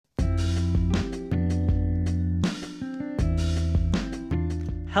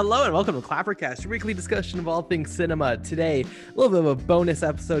Hello and welcome to Clappercast, your weekly discussion of all things cinema. Today, a little bit of a bonus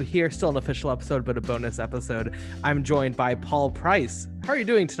episode here, still an official episode, but a bonus episode. I'm joined by Paul Price. How are you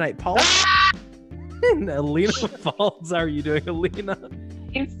doing tonight, Paul? And Alina Falls. How are you doing, Alina?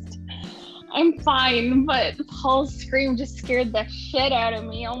 I'm fine, but Paul's scream just scared the shit out of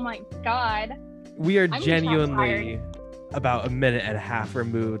me. Oh my god. We are genuinely about a minute and a half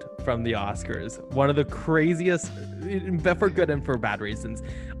removed from the Oscars. One of the craziest, for good and for bad reasons,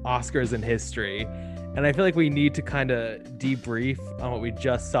 Oscars in history. And I feel like we need to kind of debrief on what we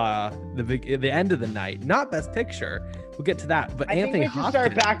just saw the end of the night. Not Best Picture. We'll get to that. But Anthony Hopkins.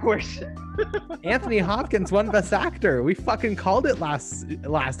 Start backwards. Anthony Hopkins won Best Actor. We fucking called it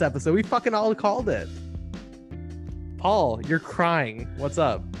last episode. We fucking all called it. Paul, you're crying. What's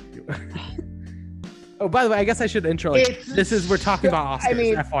up? Oh, by the way, I guess I should intro. We're talking about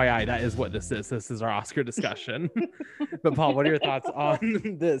Oscars. FYI, that is what this is. This is our Oscar discussion. But Paul, what are your thoughts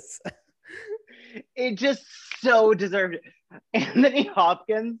on this? It just so deserved it. Anthony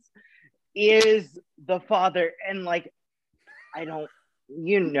Hopkins is the father, and we'll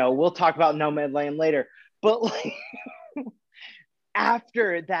talk about Nomadland later, but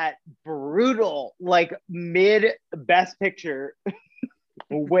after that brutal mid Best Picture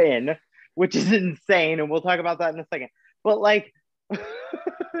win, which is insane, and we'll talk about that in a second, but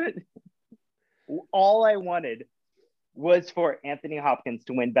all I wanted was for Anthony Hopkins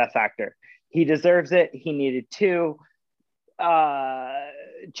to win Best Actor. He deserves it. He needed to.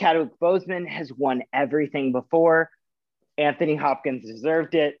 Chadwick Boseman has won everything before. Anthony Hopkins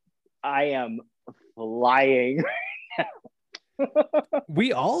deserved it. I am flying.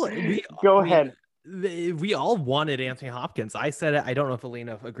 Go ahead. We all wanted Anthony Hopkins. I said it. I don't know if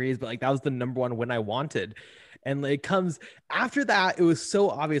Alina agrees, but that was the number one win I wanted. And it comes after that. It was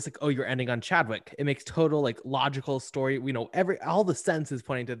so obvious, you're ending on Chadwick. It makes total logical story. We know all the sense is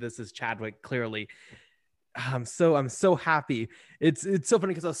pointing to this as Chadwick clearly. I'm so happy. It's so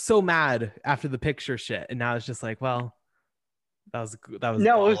funny because I was so mad after the picture shit, and now it's just that was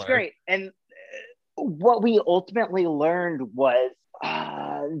no, it was great. And what we ultimately learned was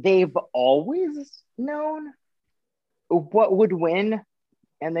they've always known what would win,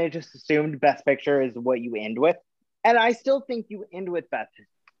 and they just assumed Best Picture is what you end with. And I still think you end with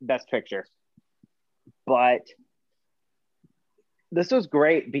Best Picture. But this was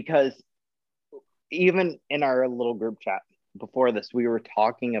great because even in our little group chat before this, we were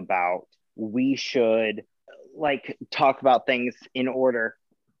talking about we should talk about things in order.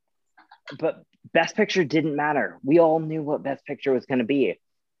 But Best Picture didn't matter. We all knew what Best Picture was going to be.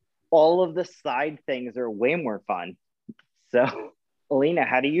 All of the side things are way more fun. So, Alina,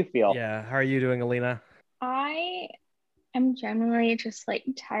 how do you feel? Yeah, how are you doing, Alina? I am generally just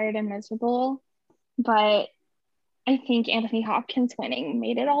tired and miserable, but I think Anthony Hopkins winning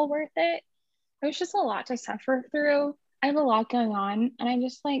made it all worth it. It was just a lot to suffer through. I have a lot going on, and I'm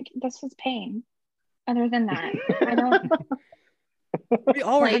just this was pain. Other than that, I don't. We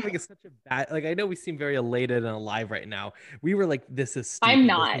all were having such a bad. I know we seem very elated and alive right now. We were this is stupid. I'm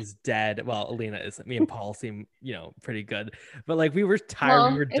not. This is dead. Well, Alina is. Me and Paul seem, pretty good. But we were tired.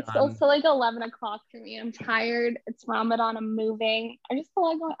 Well, we were it's done. also 11 o'clock for me. I'm tired. It's Ramadan. I'm moving. I just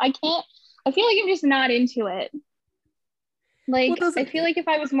feel I can't. I feel I'm just not into it. I feel if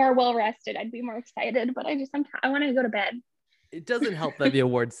I was more well rested, I'd be more excited. But I want to go to bed. It doesn't help that the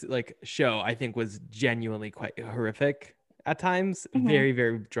awards show, I think, was genuinely quite horrific at times. Mm-hmm. Very,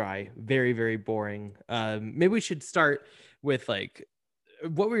 very dry, very, very boring. Maybe we should start with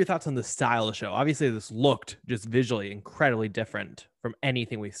what were your thoughts on the style of the show? Obviously, this looked just visually incredibly different from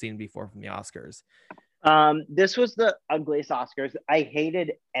anything we've seen before from the Oscars. This was the ugliest Oscars. I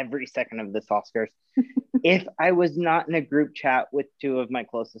hated every second of this Oscars. If I was not in a group chat with two of my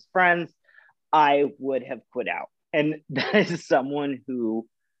closest friends, I would have quit out. And that is someone who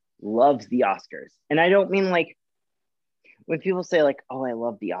loves the Oscars. And I don't mean when people say oh, I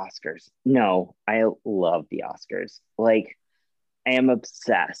love the Oscars. No, I love the Oscars. I am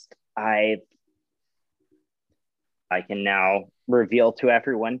obsessed. I can now reveal to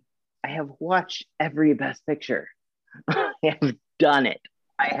everyone, I have watched every Best Picture. I have done it.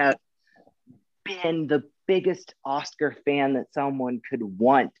 I have been the biggest Oscar fan that someone could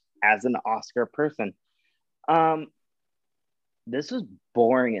want as an Oscar person. This was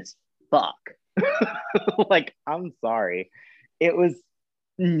boring as fuck. I'm sorry. It was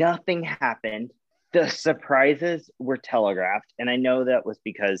nothing happened. The surprises were telegraphed, and I know that was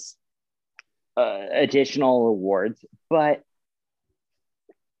because additional awards, but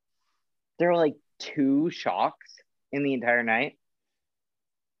there were 2 shocks in the entire night,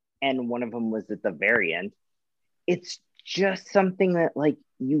 and one of them was at the very end. It's just something that like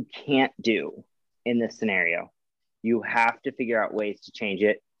you can't do in this scenario. You have to figure out ways to change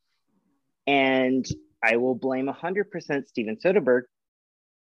it. And I will blame 100% Steven Soderbergh.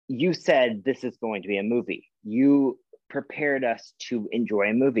 You said this is going to be a movie. You prepared us to enjoy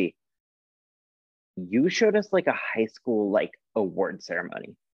a movie. You showed us like a high school like award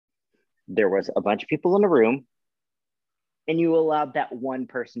ceremony. There was a bunch of people in a room, and you allowed that one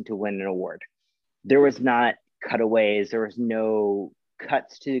person to win an award. There was not cutaways. There was no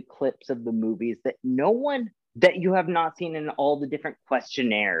cuts to clips of the movies that you have not seen in all the different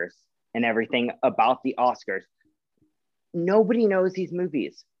questionnaires and everything about the Oscars. Nobody knows these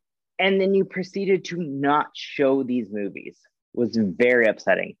movies. And then you proceeded to not show these movies. It was very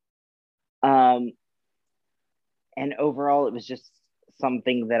upsetting. And overall, it was just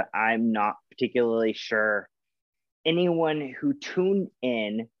something that I'm not particularly sure anyone who tuned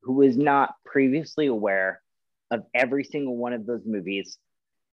in who was not previously aware of every single one of those movies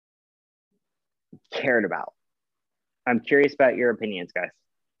cared about. I'm curious about your opinions, guys.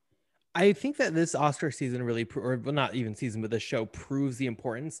 I think that this Oscar season really, or not even season, but the show proves the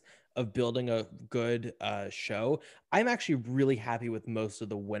importance of building a good show. I'm actually really happy with most of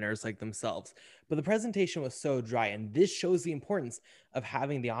the winners like themselves, but the presentation was so dry, and this shows the importance of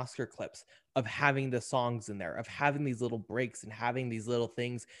having the Oscar clips, of having the songs in there, of having these little breaks and having these little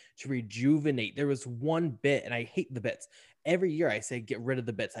things to rejuvenate. There was one bit, and I hate the bits. Every year I say, get rid of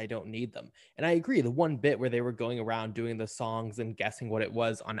the bits. I don't need them. And I agree. The one bit where they were going around doing the songs and guessing what it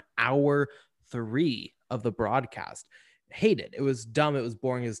was on hour 3 of the broadcast, hate it. It was dumb. It was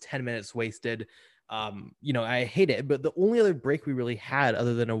boring. It was 10 minutes wasted. I hate it. But the only other break we really had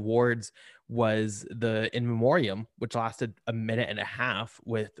other than awards was the In Memoriam, which lasted a minute and a half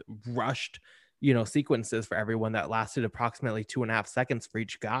with rushed, sequences for everyone that lasted approximately 2.5 seconds for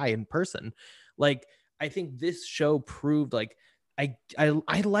each guy in person. Like, I think this show proved like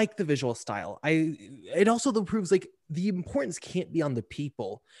I like the visual style. It also proves like the importance can't be on the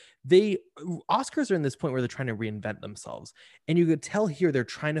people. Oscars are in this point where they're trying to reinvent themselves, and you could tell here they're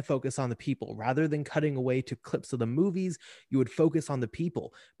trying to focus on the people rather than cutting away to clips of the movies. You would focus on the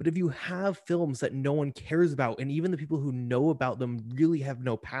people. But if you have films that no one cares about, and even the people who know about them really have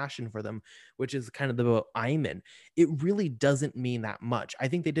no passion for them, which is kind of the boat I'm in, it really doesn't mean that much. I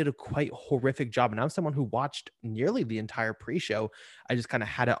think they did a quite horrific job, and I'm someone who watched nearly the entire pre-show. I just kind of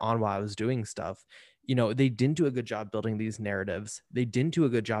had it on while I was doing stuff. They didn't do a good job building these narratives. They didn't do a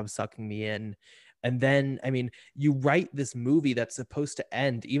good job sucking me in. And then, I mean, you write this movie that's supposed to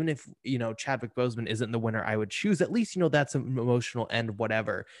end, even if, Chadwick Boseman isn't the winner I would choose, at least, that's an emotional end,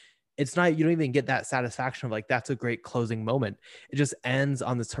 whatever. It's not, you don't even get that satisfaction of like, that's a great closing moment. It just ends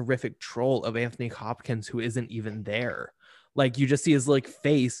on this horrific troll of Anthony Hopkins, who isn't even there. Like, you just see his like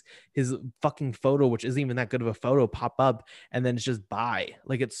face, his fucking photo, which isn't even that good of a photo, pop up, and then it's just bye.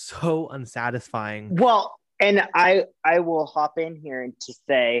 Like, it's so unsatisfying. Well, and I will hop in here and to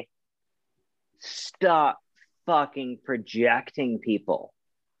say, stop fucking projecting people.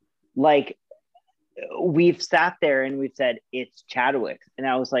 Like, we've sat there and we've said it's Chadwick, and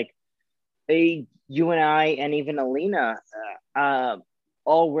I was like, hey, you and I and even Alina,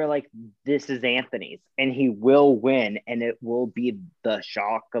 all were like, this is Anthony's and he will win and it will be the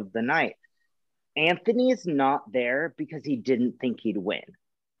shock of the night. Anthony is not there because he didn't think he'd win.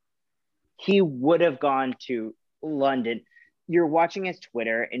 He would have gone to London. You're watching his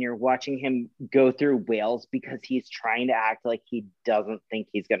Twitter and you're watching him go through Wales because he's trying to act like he doesn't think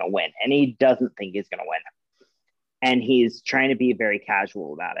he's going to win, and he doesn't think he's going to win. And he's trying to be very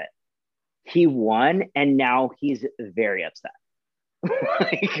casual about it. He won, and now he's very upset.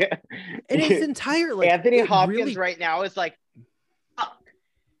 Like, and it's entire like Anthony Hopkins really, right now is like, fuck.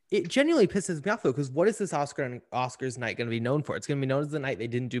 It genuinely pisses me off though, because what is this Oscars night going to be known for? It's going to be known as the night they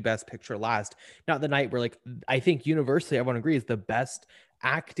didn't do Best Picture last, not the night where, like, I think universally everyone agrees the best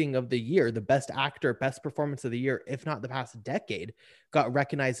acting of the year, the best actor, best performance of the year, if not the past decade, got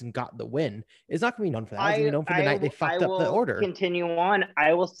recognized and got the win. It's not going to be known for that. It's going to be known for the night they fucked up the order. Continue on.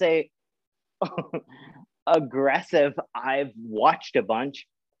 I will say. Aggressive, I've watched a bunch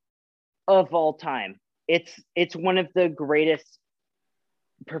of all time. It's one of the greatest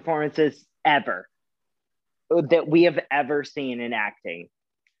performances ever that we have ever seen in acting.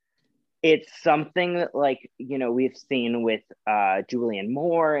 It's something that, like, we've seen with Julianne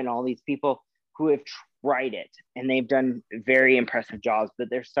Moore and all these people who have tried it and they've done very impressive jobs,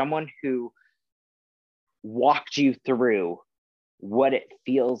 but there's someone who walked you through what it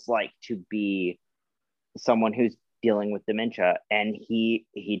feels like to be someone who's dealing with dementia, and he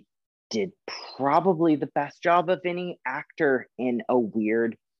did probably the best job of any actor in a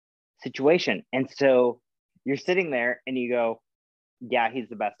weird situation. And so You're sitting there and you go, yeah, he's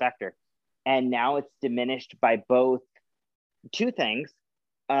the best actor. And now it's diminished by both two things,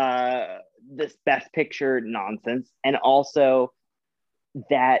 this best picture nonsense, and also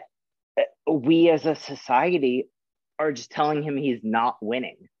that we as a society are just telling him he's not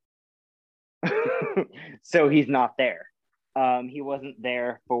winning. So he's not there. He wasn't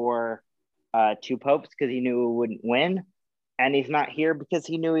there for Two Popes because he knew he wouldn't win. And he's not here because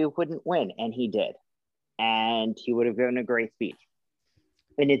he knew he wouldn't win. And he did. And he would have given a great speech.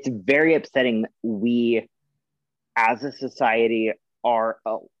 And it's very upsetting that we, as a society, are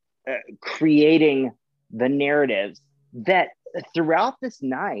creating the narratives that throughout this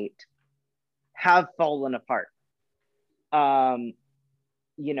night have fallen apart.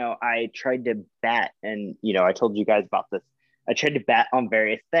 You know, I tried to bet, and, you know, I told you guys about this. I tried to bet on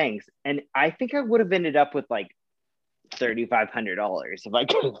various things, and I think I would have ended up with like $3,500 if I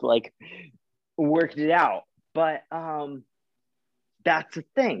could have like worked it out. But that's the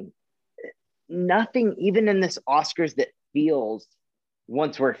thing. Nothing, even in this Oscars, that feels,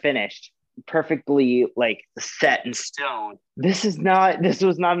 once we're finished, perfectly like set in stone. This was not an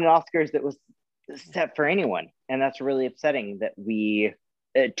Oscars that was set for anyone. And that's really upsetting that we,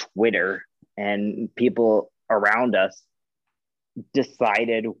 Twitter and people around us,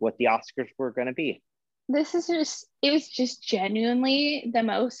 decided what the Oscars were going to be. It was just genuinely the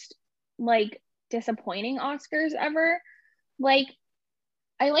most like disappointing Oscars ever. Like,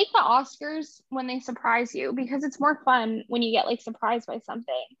 I like the Oscars when they surprise you because it's more fun when you get like surprised by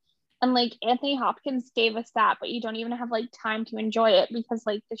something. And like Anthony Hopkins gave us that, but you don't even have like time to enjoy it because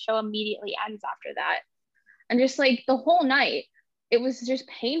like the show immediately ends after that. And just like the whole night, it was just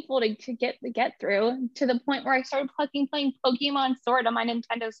painful to get through, to the point where I started playing Pokemon Sword on my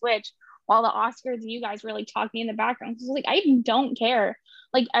Nintendo Switch while the Oscars, you guys were like talking in the background. So like, I don't care.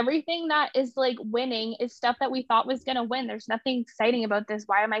 Like, everything that is like winning is stuff that we thought was gonna win. There's nothing exciting about this.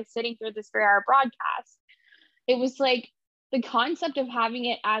 Why am I sitting through this 3-hour broadcast? It was like, the concept of having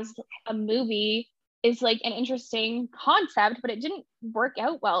it as a movie is like an interesting concept, but it didn't work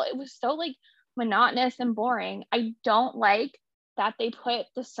out well. It was so like monotonous and boring. I don't like that they put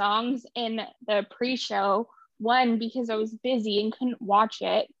the songs in the pre-show, one, because I was busy and couldn't watch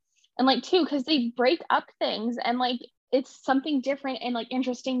it, and like two, because they break up things and like it's something different and like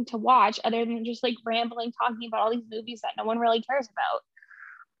interesting to watch other than just like rambling talking about all these movies that no one really cares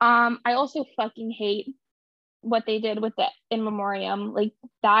about. I also fucking hate what they did with the In Memoriam. Like,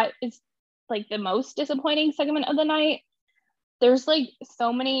 that is like the most disappointing segment of the night. There's like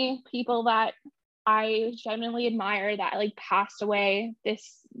so many people that I genuinely admire that like passed away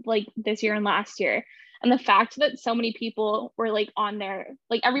this year and last year. And the fact that so many people were like on there,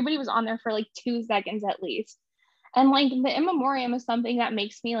 like everybody was on there for like 2 seconds at least. And like the In Memoriam is something that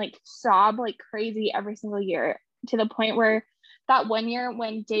makes me like sob like crazy every single year, to the point where that one year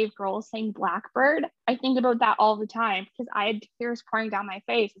when Dave Grohl sang Blackbird, I think about that all the time because I had tears pouring down my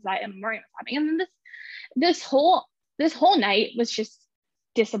face as that In Memoriam was happening. And then this whole night was just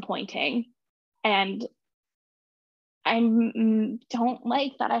disappointing. And I don't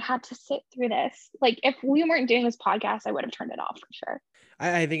like that I had to sit through this. Like, if we weren't doing this podcast, I would have turned it off for sure.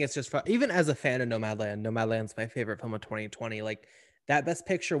 I think it's just fun. Even as a fan of Nomadland's my favorite film of 2020. Like, that Best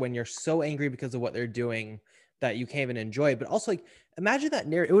Picture, when you're so angry because of what they're doing that you can't even enjoy it. But also, like, imagine that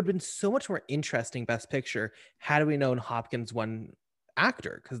narrative. It would have been so much more interesting Best Picture had we known Hopkins won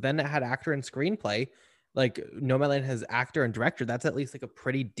actor, because then it had actor and screenplay. Like, Nomadland has actor and director. That's at least like a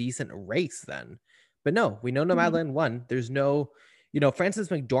pretty decent race then. But no, we know Nomadland won. There's no, Frances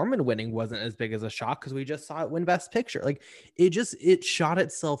McDormand winning wasn't as big as a shock because we just saw it win Best Picture. Like, it shot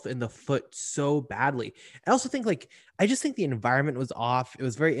itself in the foot so badly. I also think I just think the environment was off. It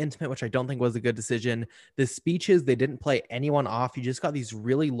was very intimate, which I don't think was a good decision. The speeches, they didn't play anyone off. You just got these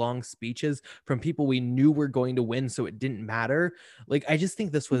really long speeches from people we knew were going to win, so it didn't matter. Like, I just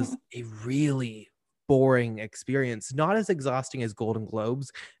think this was a really boring experience, not as exhausting as Golden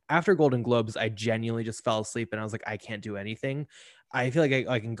Globes. After Golden Globes, I genuinely just fell asleep and I was like, I can't do anything. I feel like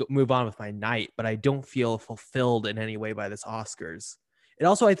I can move on with my night, but I don't feel fulfilled in any way by this Oscars. It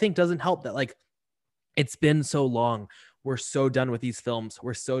also, I think, doesn't help that it's been so long. We're so done with these films.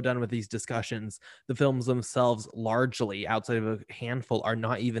 We're so done with these discussions. The films themselves, largely outside of a handful, are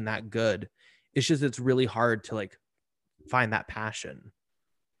not even that good. It's really hard to find that passion.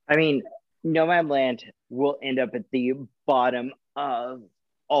 I mean, Nomadland will end up at the bottom of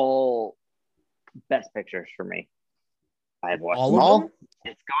all Best Pictures for me. I've watched them all.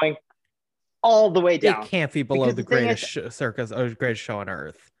 It's going all the way down. It can't be below the greatest circus or greatest show on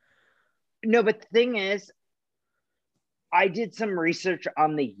earth. No, but the thing is, I did some research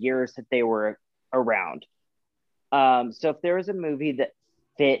on the years that they were around. So if there was a movie that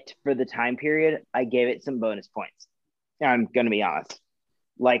fit for the time period, I gave it some bonus points. I'm gonna be honest.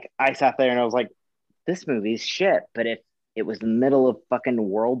 Like I sat there and I was like, this movie's shit. But if it was in the middle of fucking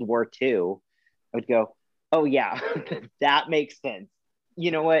World War II, I would go, oh yeah, that makes sense.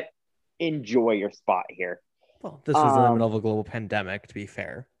 You know what? Enjoy your spot here. Well, this was in the middle of a global pandemic, to be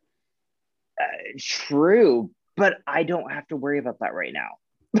fair. True, but I don't have to worry about that right now.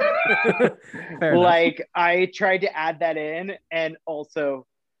 Like I tried to add that in, and also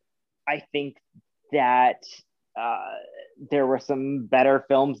I think that there were some better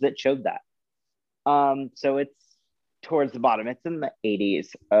films that showed that. So it's towards the bottom. It's in the 80s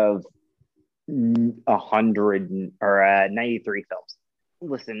of 100 or 93 films.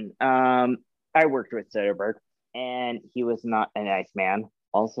 Listen, I worked with Soderbergh, and he was not a nice man.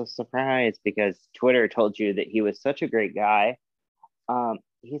 Also surprised because Twitter told you that he was such a great guy.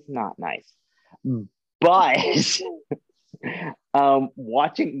 He's not nice, but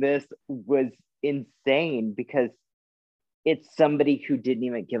watching this was insane because it's somebody who didn't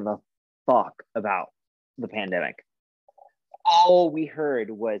even give a fuck about the pandemic. All we heard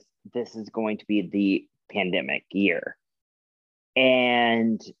was this is going to be the pandemic year,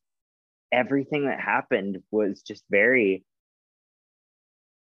 and everything that happened was just very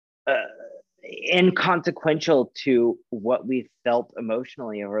inconsequential to what we felt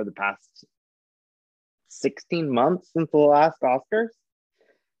emotionally over the past 16 months since the last Oscars.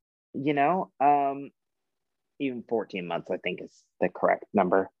 You know, even 14 months, I think is the correct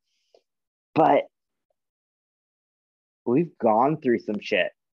number. But we've gone through some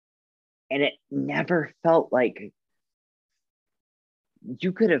shit, and it never felt like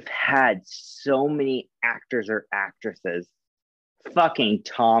you could have had so many actors or actresses. Fucking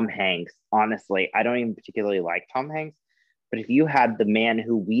Tom Hanks. Honestly, I don't even particularly like Tom Hanks, but if you had the man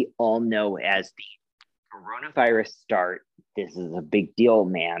who we all know as the coronavirus start, this is a big deal,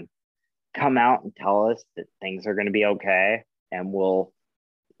 man, come out and tell us that things are going to be okay and we'll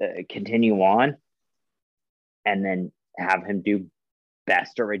continue on, and then have him do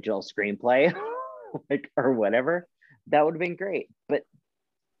best original screenplay like or whatever, that would have been great. But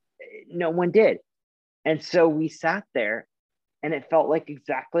no one did. And so we sat there, and it felt like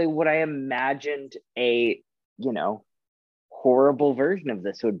exactly what I imagined a, you know, horrible version of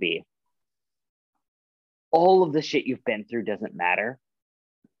this would be. All of the shit you've been through doesn't matter.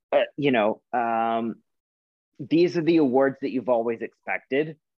 These are the awards that you've always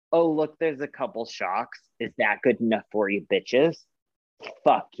expected. Oh, look, there's a couple shocks. Is that good enough for you, bitches?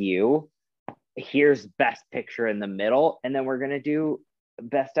 Fuck you. Here's Best Picture in the middle, and then we're going to do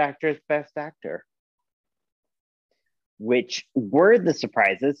Best Actress, Best Actor, which were the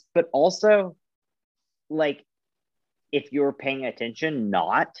surprises, but also, like, if you were paying attention,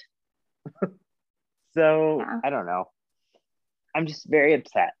 not. So, yeah. I don't know. I'm just very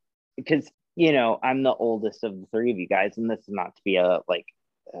upset because, you know, I'm the oldest of the three of you guys, and this is not to be a, like,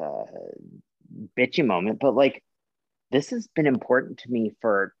 bitchy moment, but, like, this has been important to me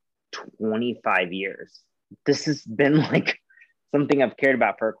for 25 years. This has been, like, something I've cared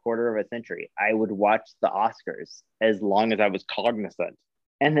about for a quarter of a century. I would watch the Oscars as long as I was cognizant.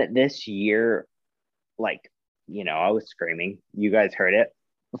 And that this year, like, you know, I was screaming. You guys heard it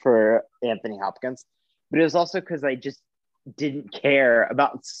for Anthony Hopkins. But it was also because I just didn't care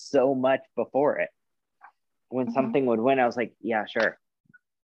about so much before it. When something would win, I was like, yeah, sure.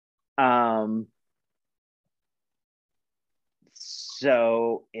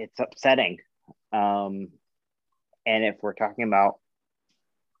 So it's upsetting. And if we're talking about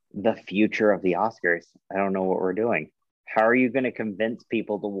the future of the Oscars, I don't know what we're doing. How are you going to convince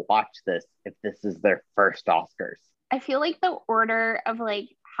people to watch this if this is their first Oscars? I feel like the order of, like,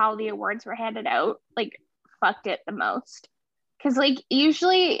 how the awards were handed out, like, fucked it the most. Because, like,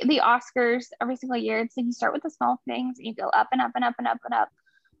 usually the Oscars every single year, it's like you start with the small things and you go up and up and up and up and up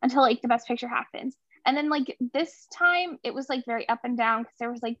until, like, the Best Picture happens. And then, like, this time it was, like, very up and down because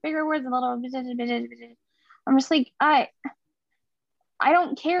there was, like, bigger awards and little. I'm just like, I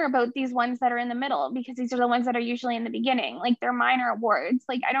don't care about these ones that are in the middle because these are the ones that are usually in the beginning. Like, they're minor awards.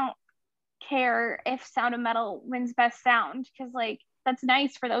 Like, I don't care if Sound of Metal wins Best Sound because, like, that's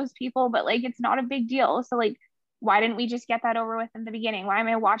nice for those people, but, like, it's not a big deal. So, like, why didn't we just get that over with in the beginning? Why am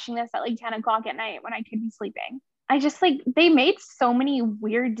I watching this at, like, 10 o'clock at night when I could be sleeping? I just, like, they made so many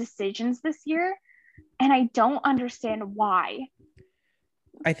weird decisions this year, and I don't understand why.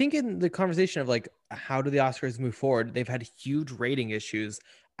 I think in the conversation of, like, how do the Oscars move forward, they've had huge rating issues.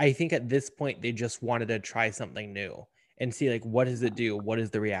 I think at this point they just wanted to try something new and see, like, what does it do? What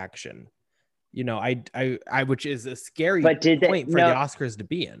is the reaction? You know, I which is a scary point for the Oscars to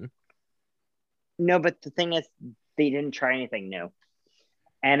be in. No, but the thing is, they didn't try anything new.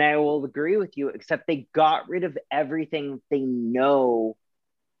 And I will agree with you, except they got rid of everything they know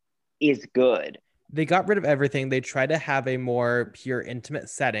is good. They got rid of everything. They tried to have a more pure, intimate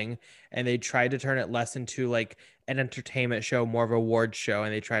setting, and they tried to turn it less into like an entertainment show, more of a award show,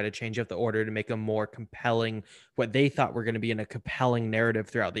 and they tried to change up the order to make a more compelling, what they thought were going to be in a compelling narrative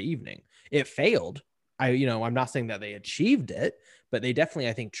throughout the evening. It failed. I'm not saying that they achieved it, but they definitely,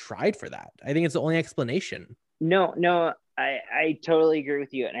 I think, tried for that. I think it's the only explanation. No, I totally agree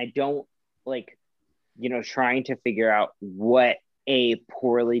with you. And I don't like, trying to figure out what a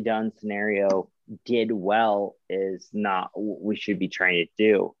poorly done scenario did well is not what we should be trying to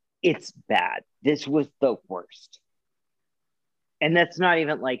do. It's bad. This was the worst. And that's not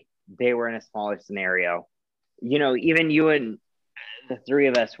even like they were in a smaller scenario. Even you and the three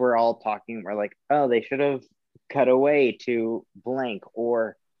of us were all talking. We're like, oh, they should have cut away to blank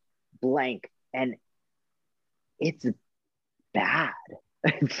or blank. And it's bad.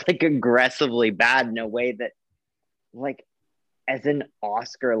 It's like aggressively bad in a way that, like, as an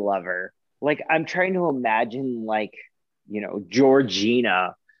Oscar lover, like, I'm trying to imagine, like,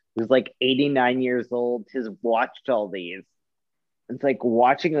 Georgina, who's like 89 years old, has watched all these. It's like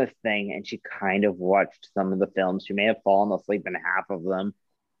watching this thing, and she kind of watched some of the films. She may have fallen asleep in half of them,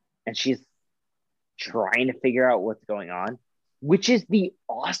 and she's trying to figure out what's going on, which is the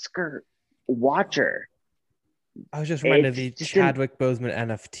Oscar watcher. I was just reminded of the Chadwick Boseman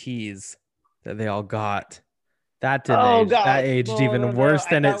NFTs that they all got. That didn't age. God. That aged even worse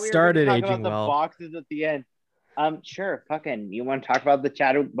than it started aging well. The boxes at the end. Sure, fucking. You want to talk about the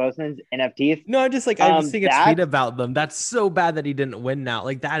Chadwick Boseman's NFTs? No, I'm just like, I was seeing a tweet about them. That's so bad that he didn't win now.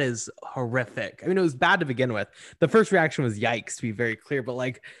 Like, that is horrific. I mean, it was bad to begin with. The first reaction was yikes, to be very clear, but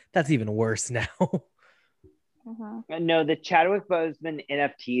like, that's even worse now. No, the Chadwick Boseman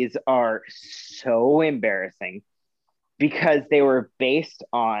NFTs are so embarrassing because they were based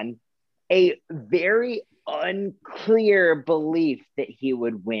on a very unclear belief that he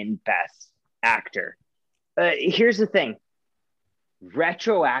would win Best Actor. Here's the thing.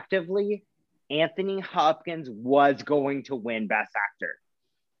 Retroactively, Anthony Hopkins was going to win Best Actor.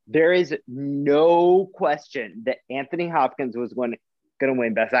 There is no question that Anthony Hopkins was going to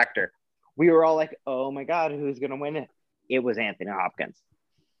win Best Actor. We were all like, oh my God, who's going to win it? It was Anthony Hopkins.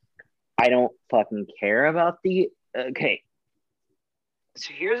 I don't fucking care about okay.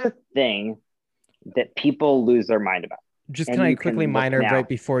 So here's the thing that people lose their mind about. Just can I quickly minor right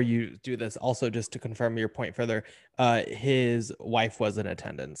before you do this, also just to confirm your point further, his wife was in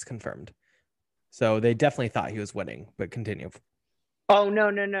attendance, confirmed. So they definitely thought he was winning, but continue. Oh,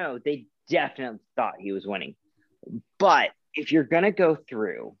 no. They definitely thought he was winning. But if you're going to go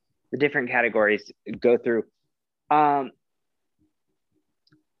through the different categories,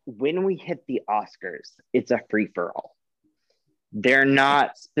 when we hit the Oscars, it's a free-for-all. They're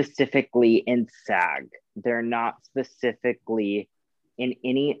not specifically in SAG. They're not specifically in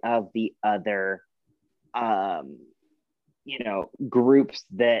any of the other, groups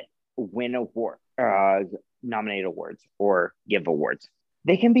that win nominate awards or give awards.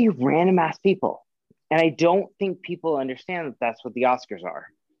 They can be random ass people. And I don't think people understand that that's what the Oscars are.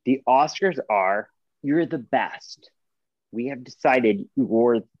 The Oscars are, you're the best. We have decided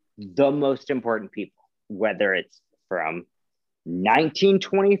you're the most important people, whether it's from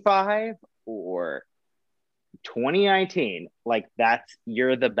 1925 or 2019, like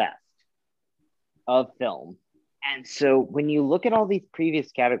you're the best of film. And so when you look at all these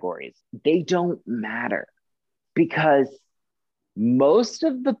previous categories, they don't matter because most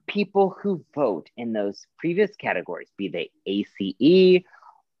of the people who vote in those previous categories, be they ACE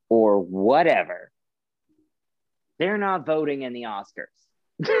or whatever, they're not voting in the Oscars.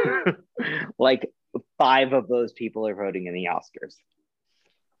 Like 5 of those people are voting in the Oscars.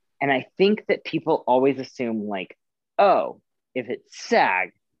 And I think that people always assume like, oh, if it's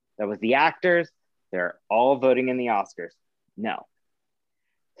SAG, that was the actors, they're all voting in the Oscars. No.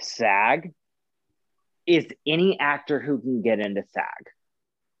 SAG is any actor who can get into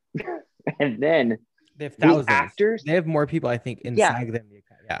SAG. And then they have thousands. The actors, they have more people, I think, in SAG than the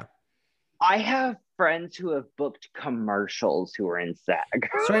I have friends who have booked commercials who are in SAG.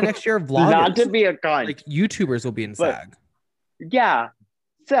 So next year, vloggers. Not to be a con. Like YouTubers will be in SAG. Yeah.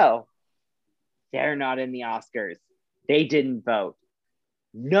 So they're not in the Oscars. They didn't vote.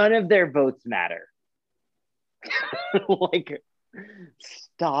 None of their votes matter. Like,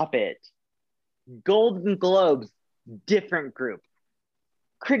 stop it. Golden Globes, different group.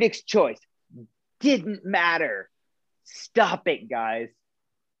 Critics' Choice didn't matter. Stop it, guys.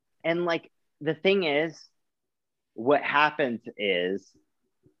 And like, the thing is, what happens is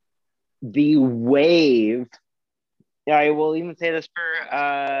the wave, I will even say this for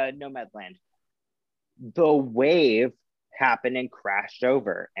Nomadland, the wave happened and crashed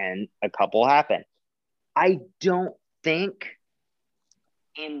over, and a couple happened. I don't think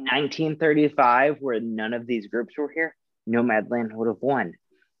in 1935, where none of these groups were here, Nomadland would have won.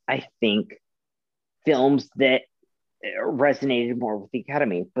 I think films that resonated more with the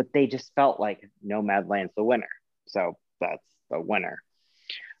Academy, but they just felt like Nomadland's the winner. So that's the winner.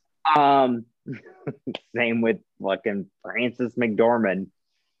 Same with fucking Frances McDormand,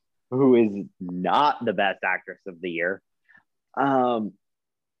 who is not the best actress of the year.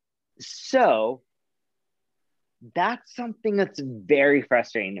 So that's something that's very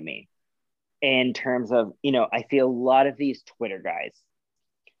frustrating to me in terms of, I feel a lot of these Twitter guys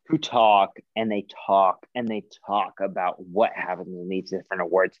who talk and they talk and they talk about what happened in these different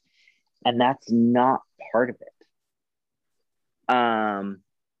awards, and that's not part of it.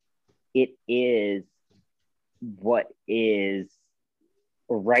 It is what is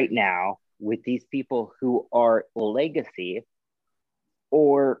right now with these people who are legacy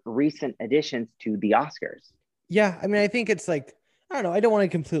or recent additions to the Oscars. Yeah, I mean, I think it's like, I don't know, I don't want to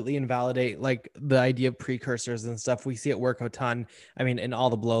completely invalidate like the idea of precursors and stuff. We see it work a ton. I mean, in all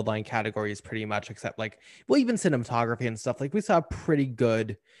the below line categories pretty much, except like, well, even cinematography and stuff, like we saw a pretty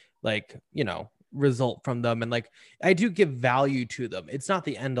good, like, result from them. And like, I do give value to them. It's not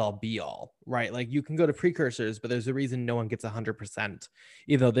the end all be all, right? Like you can go to precursors, but there's a reason no one gets 100%,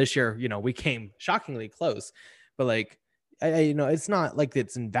 even though this year, we came shockingly close, but like, it's not like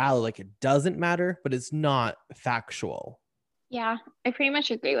it's invalid, like it doesn't matter, but it's not factual. Yeah, I pretty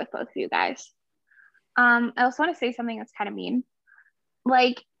much agree with both of you guys. I also want to say something that's kind of mean.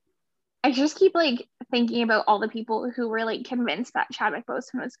 Like, I just keep like thinking about all the people who were like convinced that Chadwick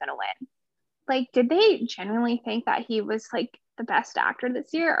Boseman was gonna win. Like, did they genuinely think that he was like the best actor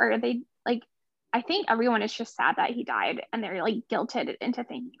this year, or are they like? I think everyone is just sad that he died, and they're like guilted into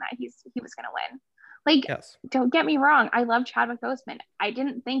thinking that he was gonna win. Like, yes. Don't get me wrong, I love Chadwick Boseman. I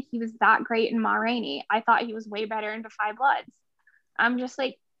didn't think he was that great in Ma Rainey. I thought he was way better in Defy Bloods. I'm just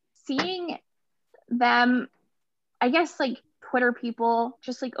like seeing them, I guess, like Twitter people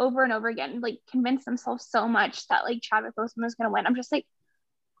just like over and over again, like convince themselves so much that like Chadwick Boseman was gonna win. I'm just like,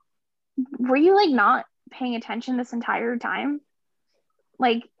 were you like not paying attention this entire time?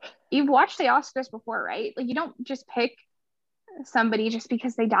 Like, you've watched the Oscars before, right? Like, you don't just pick somebody just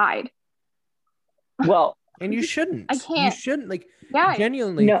because they died. Well, and you shouldn't. I can't. You shouldn't, like, yeah,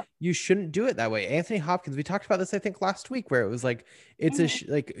 genuinely, no. You shouldn't do it that way. Anthony Hopkins, we talked about this, I think, last week, where it was like, it's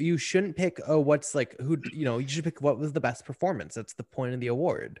like, you shouldn't pick, what's like, who, you should pick what was the best performance. That's the point of the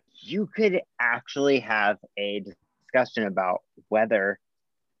award. You could actually have a discussion about whether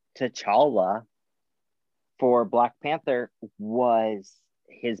T'Challa for Black Panther was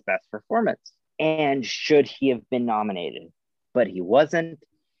his best performance and should he have been nominated, but he wasn't.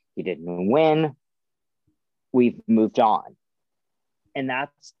 He didn't win. We've moved on, and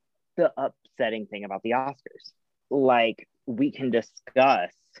that's the upsetting thing about the Oscars. Like, we can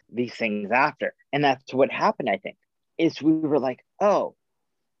discuss these things after, and that's what happened. I think is we were like, oh,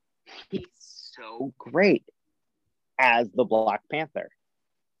 he's so great as the Black Panther.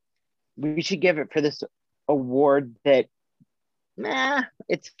 We should give it for this award that,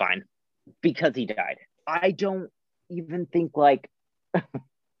 it's fine because he died. I don't even think like,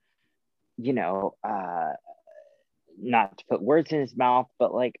 not to put words in his mouth,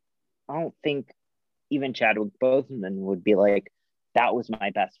 but like, I don't think even Chadwick Boseman would be like, that was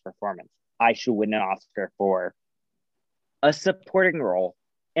my best performance. I should win an Oscar for a supporting role.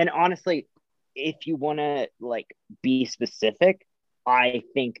 And honestly, if you want to like be specific, I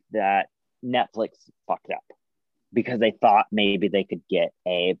think that Netflix fucked up because they thought maybe they could get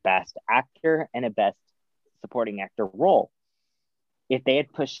a best actor and a best supporting actor role. If they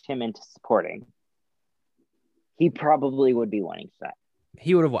had pushed him into supporting, he probably would be winning that.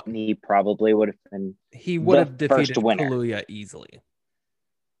 He would have won. He probably would have been. He would have defeated Kaluuya easily.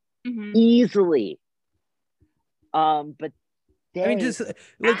 Mm-hmm. Easily. But I mean, just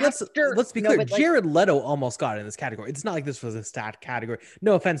like let's be clear. Jared Leto almost got in this category. It's not like this was a stat category.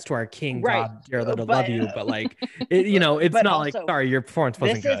 No offense to our king, right. God, Jared Leto, love you, but like, it's not also, like, sorry, your performance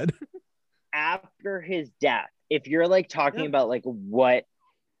wasn't good. After his death, if you're like talking about like what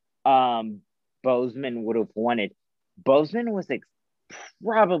Boseman would have wanted, Boseman was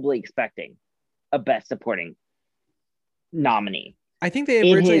probably expecting a best supporting nominee. I think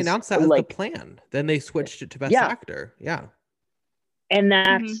they originally announced that as the plan. Then they switched it to best actor. Yeah. And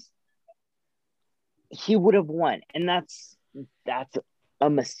that's he would have won. And that's a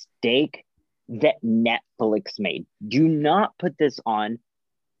mistake that Netflix made. Do not put this on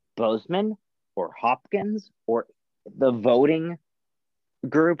Boseman or Hopkins or the voting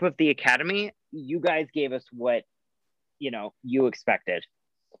group of the Academy, you guys gave us what, you expected.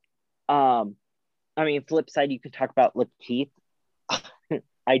 I mean, flip side, you could talk about Lakeith.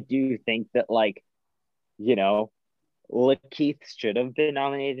 I do think that, like, Lakeith should have been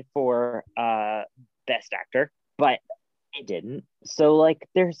nominated for Best Actor, but it didn't. So, like,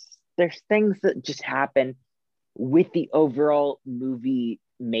 there's things that just happen with the overall movie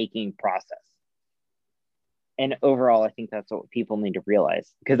making process. And overall, I think that's what people need to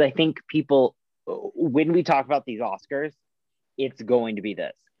realize. Because I think people, when we talk about these Oscars, it's going to be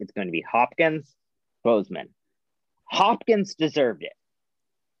this. It's going to be Hopkins, Boseman. Hopkins deserved it.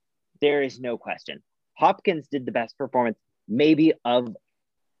 There is no question. Hopkins did the best performance maybe of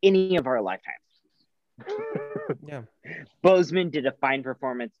any of our lifetimes. Yeah. Boseman did a fine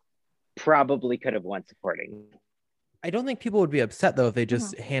performance, probably could have won supporting. I don't think people would be upset though if they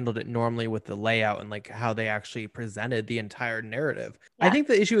just handled it normally with the layout and like how they actually presented the entire narrative. Yeah. I think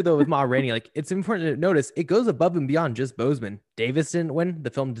the issue though with Ma Rainey, like it's important to notice it goes above and beyond just Boseman. Davis didn't win. The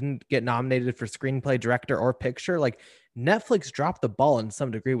film didn't get nominated for screenplay, director, or picture. Like Netflix dropped the ball in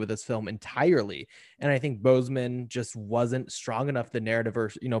some degree with this film entirely. And I think Boseman just wasn't strong enough, the narrative or,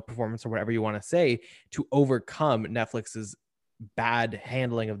 performance or whatever you want to say, to overcome Netflix's bad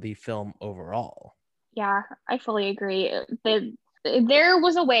handling of the film overall. Yeah, I fully agree. There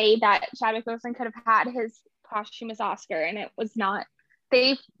was a way that Chadwick Boseman could have had his posthumous Oscar, and it was not.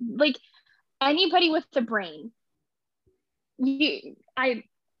 They, like, anybody with the brain. Who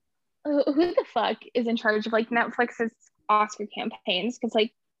the fuck is in charge of like Netflix's Oscar campaigns? Because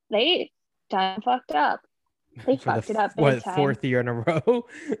like they done fucked up. They fucked it up. What, fourth year in a row?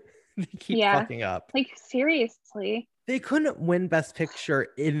 They keep fucking up. Like seriously. They couldn't win Best Picture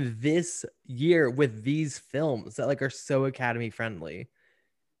in this year with these films that like are so Academy friendly.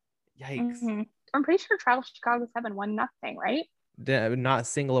 Yikes. Mm-hmm. I'm pretty sure Trial of Chicago 7 won nothing, right? Not a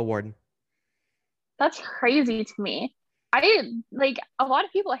single award. That's crazy to me. I like, a lot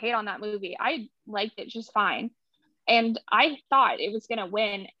of people hate on that movie. I liked it just fine. And I thought it was going to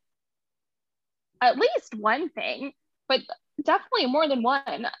win at least one thing, but definitely more than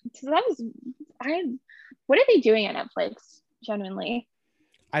one. So what are they doing at Netflix? Genuinely,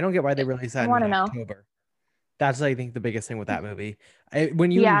 I don't get why they released that in October. That's, I think, the biggest thing with that movie.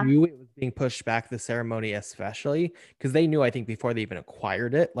 When you knew it was being pushed back, the ceremony especially, because they knew, I think, before they even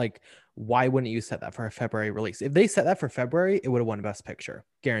acquired it, like, why wouldn't you set that for a February release? If they set that for February, it would have won Best Picture,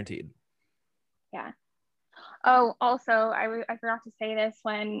 guaranteed. Yeah. Oh, also, I forgot to say this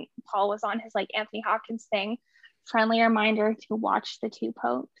when Paul was on his like Anthony Hopkins thing. Friendly reminder to watch The Two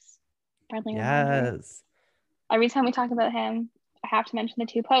Popes. Friendly reminder. Yes. Every time we talk about him, I have to mention The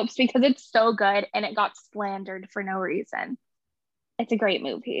Two Popes because it's so good and it got slandered for no reason. It's a great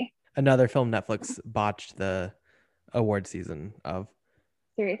movie. Another film Netflix botched the award season of.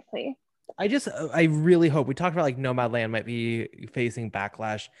 Seriously. I really hope, we talked about like Nomadland might be facing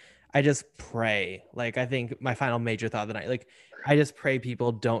backlash. I just pray, like, I think my final major thought of the night, like, I just pray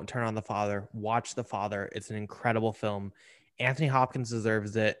people don't turn on The Father. Watch The Father. It's an incredible film. Anthony Hopkins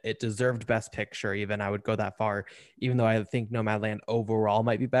deserves it. It deserved Best Picture, even. I would go that far. Even though I think Nomadland overall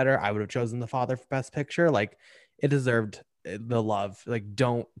might be better, I would have chosen The Father for Best Picture. Like, it deserved the love. Like,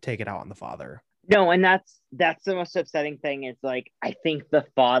 don't take it out on The Father. No, and that's the most upsetting thing is, like, I think The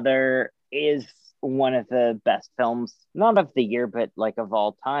Father is one of the best films, not of the year, but like of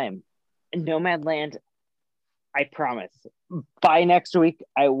all time. Nomadland, I promise, by next week,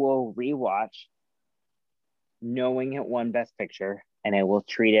 I will rewatch knowing it won Best Picture, and I will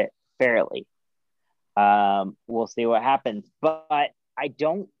treat it fairly. We'll see what happens, but I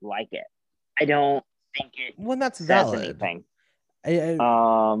don't like it. I don't think it that's valid. Anything. I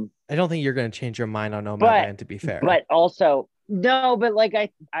don't think you're going to change your mind on Nomadland, to be fair. But also, no, but like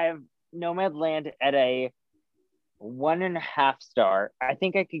I have Nomadland at a 1.5 star. I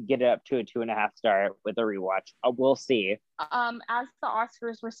think I could get it up to a 2.5 star with a rewatch. We'll see. As the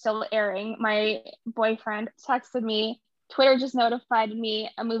Oscars were still airing, my boyfriend texted me, Twitter just notified me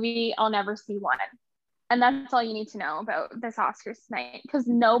a movie I'll never see won. And that's all you need to know about this Oscars tonight, because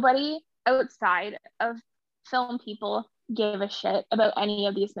nobody outside of film people give a shit about any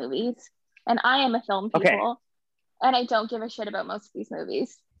of these movies. And I am a film people, and I don't give a shit about most of these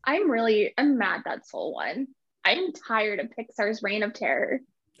movies. I'm mad that Soul won. I'm tired of Pixar's Reign of Terror.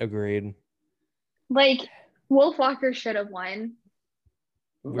 Agreed. Like, Wolf Walker should have won.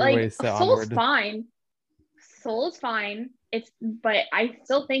 Like, Soul's fine. Soul's fine. But I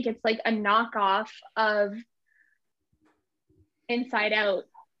still think it's like a knockoff of Inside Out.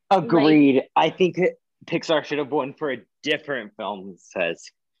 Agreed. Like, I think Pixar should have won for a different film,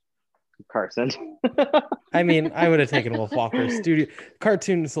 says. Carson. I mean, I would have taken Wolf Walker. Studio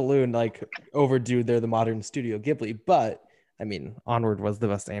Cartoon Saloon, like, overdue. They're the modern Studio Ghibli, but I mean, Onward was the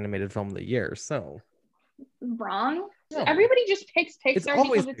best animated film of the year. So Wrong. no. Everybody just picks Pixar It's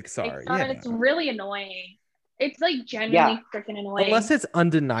always because it's Pixar, Pixar, yeah. and it's really annoying. It's like genuinely freaking annoying. Unless it's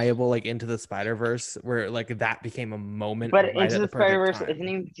undeniable, like Into the Spider-Verse, where like that became a moment. But right Into the Spider-Verse isn't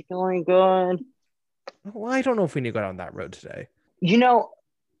even particularly good. Well, I don't know if we need to go down that road today. You know,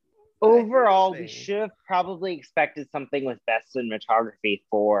 overall, we should have probably expected something with best cinematography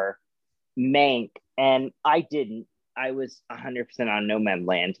for Mank, and I didn't. I was 100% on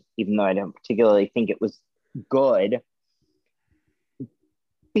Nomadland, even though I don't particularly think it was good,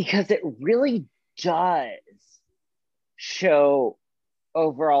 because it really does show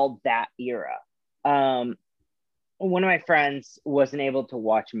overall that era. One of my friends wasn't able to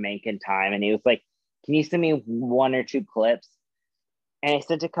watch Mank in time, and he was like, "Can you send me 1 or 2 clips?" And I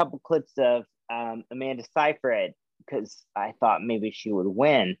sent a couple clips of Amanda Seyfried because I thought maybe she would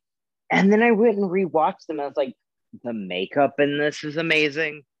win. And then I went and rewatched them. And I was like, the makeup in this is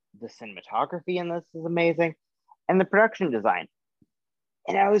amazing. The cinematography in this is amazing. And the production design.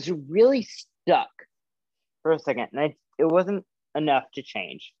 And I was really stuck for a second. And it wasn't enough to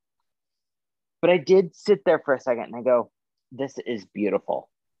change. But I did sit there for a second and I go, this is beautiful.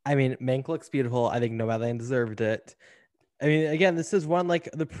 I mean, Mank looks beautiful. I think Nomadland deserved it. I mean, again, this is one, like,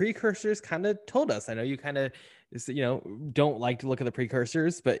 the precursors kind of told us. I know you kind of, don't like to look at the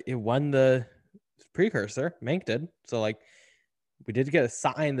precursors, but it won the precursor. Mank did. So, like, we did get a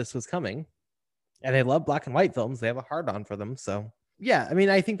sign this was coming. And they love black and white films. They have a hard on for them. So, yeah, I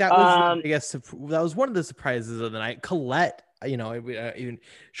mean, I think that was, I guess, that was one of the surprises of the night. Colette, even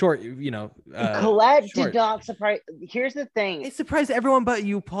short, Colette did not surprise. Here's the thing. It surprised everyone but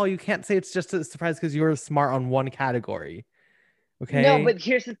you, Paul. You can't say it's just a surprise because you're smart on one category. Okay. No, but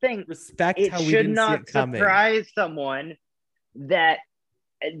here's the thing. Respect it how we should didn't not see it coming. Surprise someone that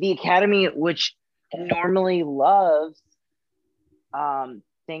the Academy, which normally loves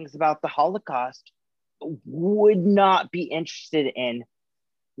things about the Holocaust, would not be interested in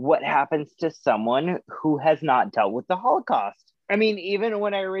what happens to someone who has not dealt with the Holocaust. I mean, even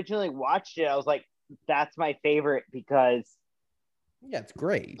when I originally watched it, I was like, that's my favorite because, yeah, it's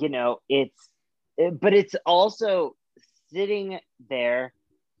great. But it's also sitting there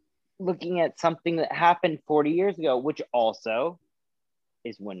looking at something that happened 40 years ago, which also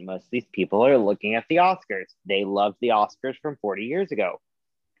is when most of these people are looking at the Oscars. They love the Oscars from 40 years ago.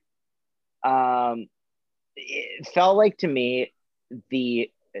 It felt like, to me,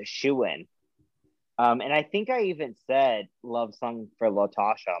 the shoe-in. And I think I even said Love Song for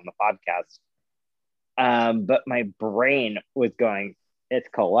Latasha on the podcast. But my brain was going, it's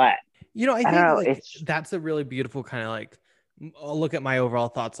Colette. I think that's a really beautiful kind of, like, I'll look at my overall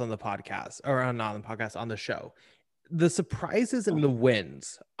thoughts on the podcast, or not on the podcast, on the show. The surprises and the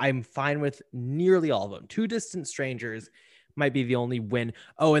wins, I'm fine with nearly all of them. Two Distant Strangers might be the only win.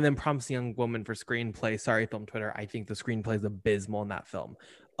 Oh, and then Promising Young Woman for screenplay. Sorry, Film Twitter. I think the screenplay is abysmal in that film.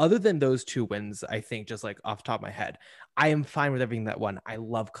 Other than those two wins, I think, just like off the top of my head, I am fine with everything that won. I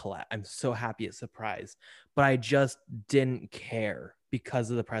love Colette. I'm so happy it's surprised, but I just didn't care because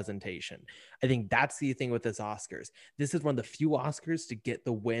of the presentation. I think that's the thing with this Oscars. This is one of the few Oscars to get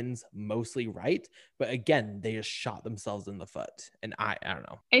the wins mostly right, but again, they just shot themselves in the foot. And I don't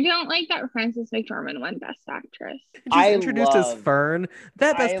know. I don't like that Frances McDormand won Best Actress. She's introduced as Fern.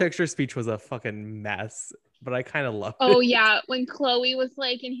 That Best Picture speech was a fucking mess, but I kind of love it. Oh yeah, when Chloe was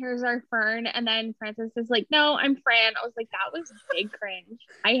like, and here's our Fern, and then Frances is like, no, I'm Fran. I was like, that was big cringe.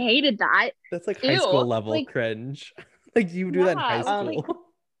 I hated that. That's like high school level cringe. Like, you do that in high school.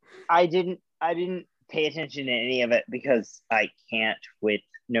 I didn't pay attention to any of it because I can't with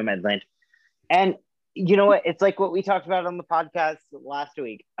Nomadland. And you know what? It's like what we talked about on the podcast last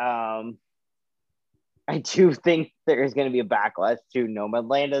week. I do think there is going to be a backlash to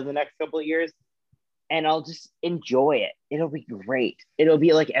Nomadland in the next couple of years. And I'll just enjoy it. It'll be great. It'll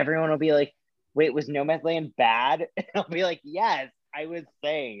be like, everyone will be like, wait, was Nomadland bad? And I'll be like, yes, I was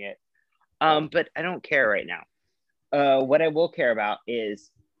saying it. But I don't care right now. What I will care about is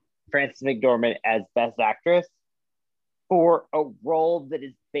Frances McDormand as Best Actress for a role that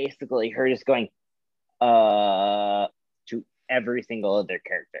is basically her just going to every single other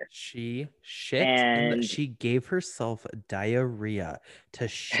character. She shit and she gave herself diarrhea to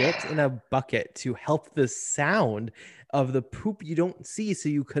shit in a bucket to help the sound of the poop you don't see, so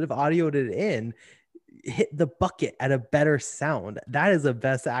you could have audioed it in, hit the bucket at a better sound. That is a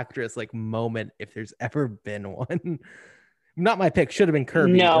Best Actress like moment if there's ever been one. Not my pick. Should have been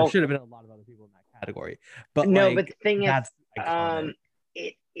Kirby. No, should have been a lot of other people in that category. But no, but the thing is,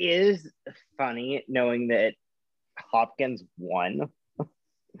 is funny knowing that Hopkins won.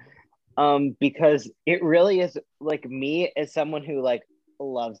 Because it really is like me as someone who like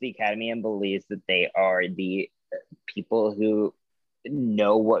loves the Academy and believes that they are the people who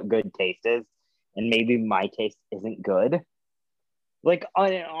know what good taste is, and maybe my taste isn't good. Like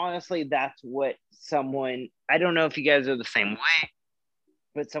honestly, that's what someone, I don't know if you guys are the same way,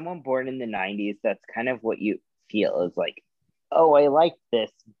 but someone born in the 90s, that's kind of what you feel is like, oh, I like this,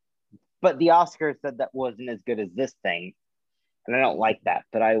 but the Oscars said that wasn't as good as this thing. And I don't like that,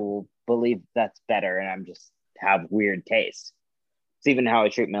 but I will believe that's better. And I'm just have weird taste. It's even how I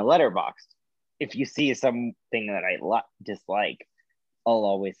treat my Letterboxd. If you see something that I dislike, I'll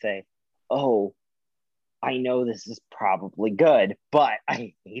always say, oh, I know this is probably good, but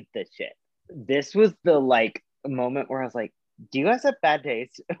I hate this shit. This was the like moment where I was like, do you guys have bad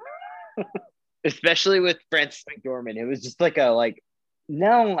taste? Especially with Frances McDormand. It was just like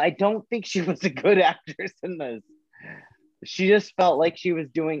no, I don't think she was a good actress in this. She just felt like she was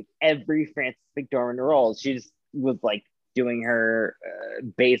doing every Frances McDormand role. She just was like doing her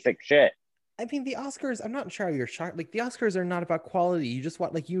basic shit. I mean, the Oscars, I'm not sure how you're shocked. Like, the Oscars are not about quality. You just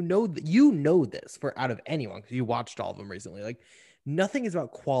want, like, you know this for out of anyone because you watched all of them recently. Like, nothing is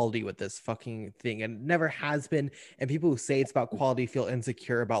about quality with this fucking thing, and never has been. And people who say it's about quality feel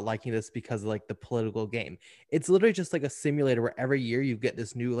insecure about liking this because of like the political game. It's literally just like a simulator where every year you get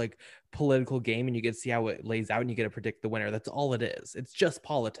this new like political game and you get to see how it lays out and you get to predict the winner. That's all it is. It's just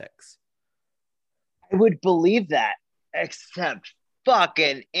politics. I would believe that, except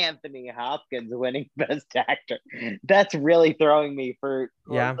fucking Anthony Hopkins winning Best Actor. That's really throwing me for,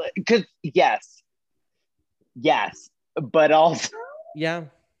 yeah, because yes, but also yeah.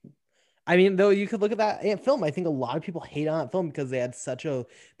 I mean, though, you could look at that film. I think a lot of people hate on that film because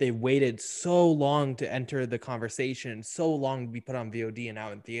they waited so long to enter the conversation, so long to be put on VOD and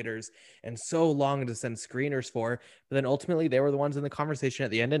out in theaters, and so long to send screeners for. But then ultimately, they were the ones in the conversation at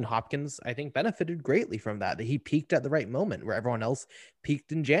the end. And Hopkins, I think, benefited greatly from that. That he peaked at the right moment where everyone else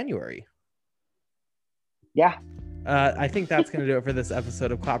peaked in January. Yeah. I think that's going to do it for this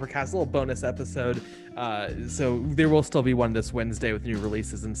episode of Clappercast, a little bonus episode. So there will still be one this Wednesday with new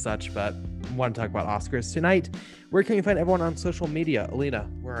releases and such, but I want to talk about Oscars tonight. Where can you find everyone on social media? Alina,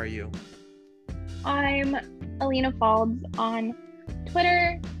 where are you? I'm Alina Falds on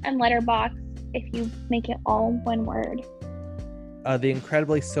Twitter and Letterboxd, if you make it all one word. The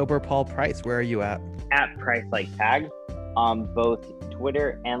incredibly sober Paul Price, where are you at? At Price Like Tag on both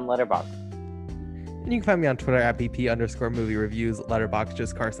Twitter and Letterboxd. And you can find me on Twitter at BP_movie reviews, Letterboxd,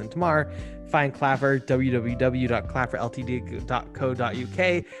 just Carson Tamar. Find Clapper,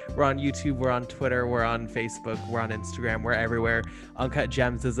 www.clapperltd.co.uk. We're on YouTube, we're on Twitter, we're on Facebook, we're on Instagram, we're everywhere. Uncut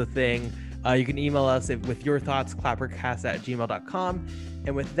Gems is a thing. You can email us with your thoughts, clappercast@gmail.com.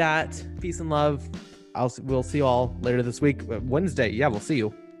 And with that, peace and love. We'll see you all later this week. Wednesday. Yeah, we'll see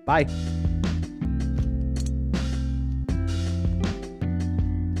you. Bye.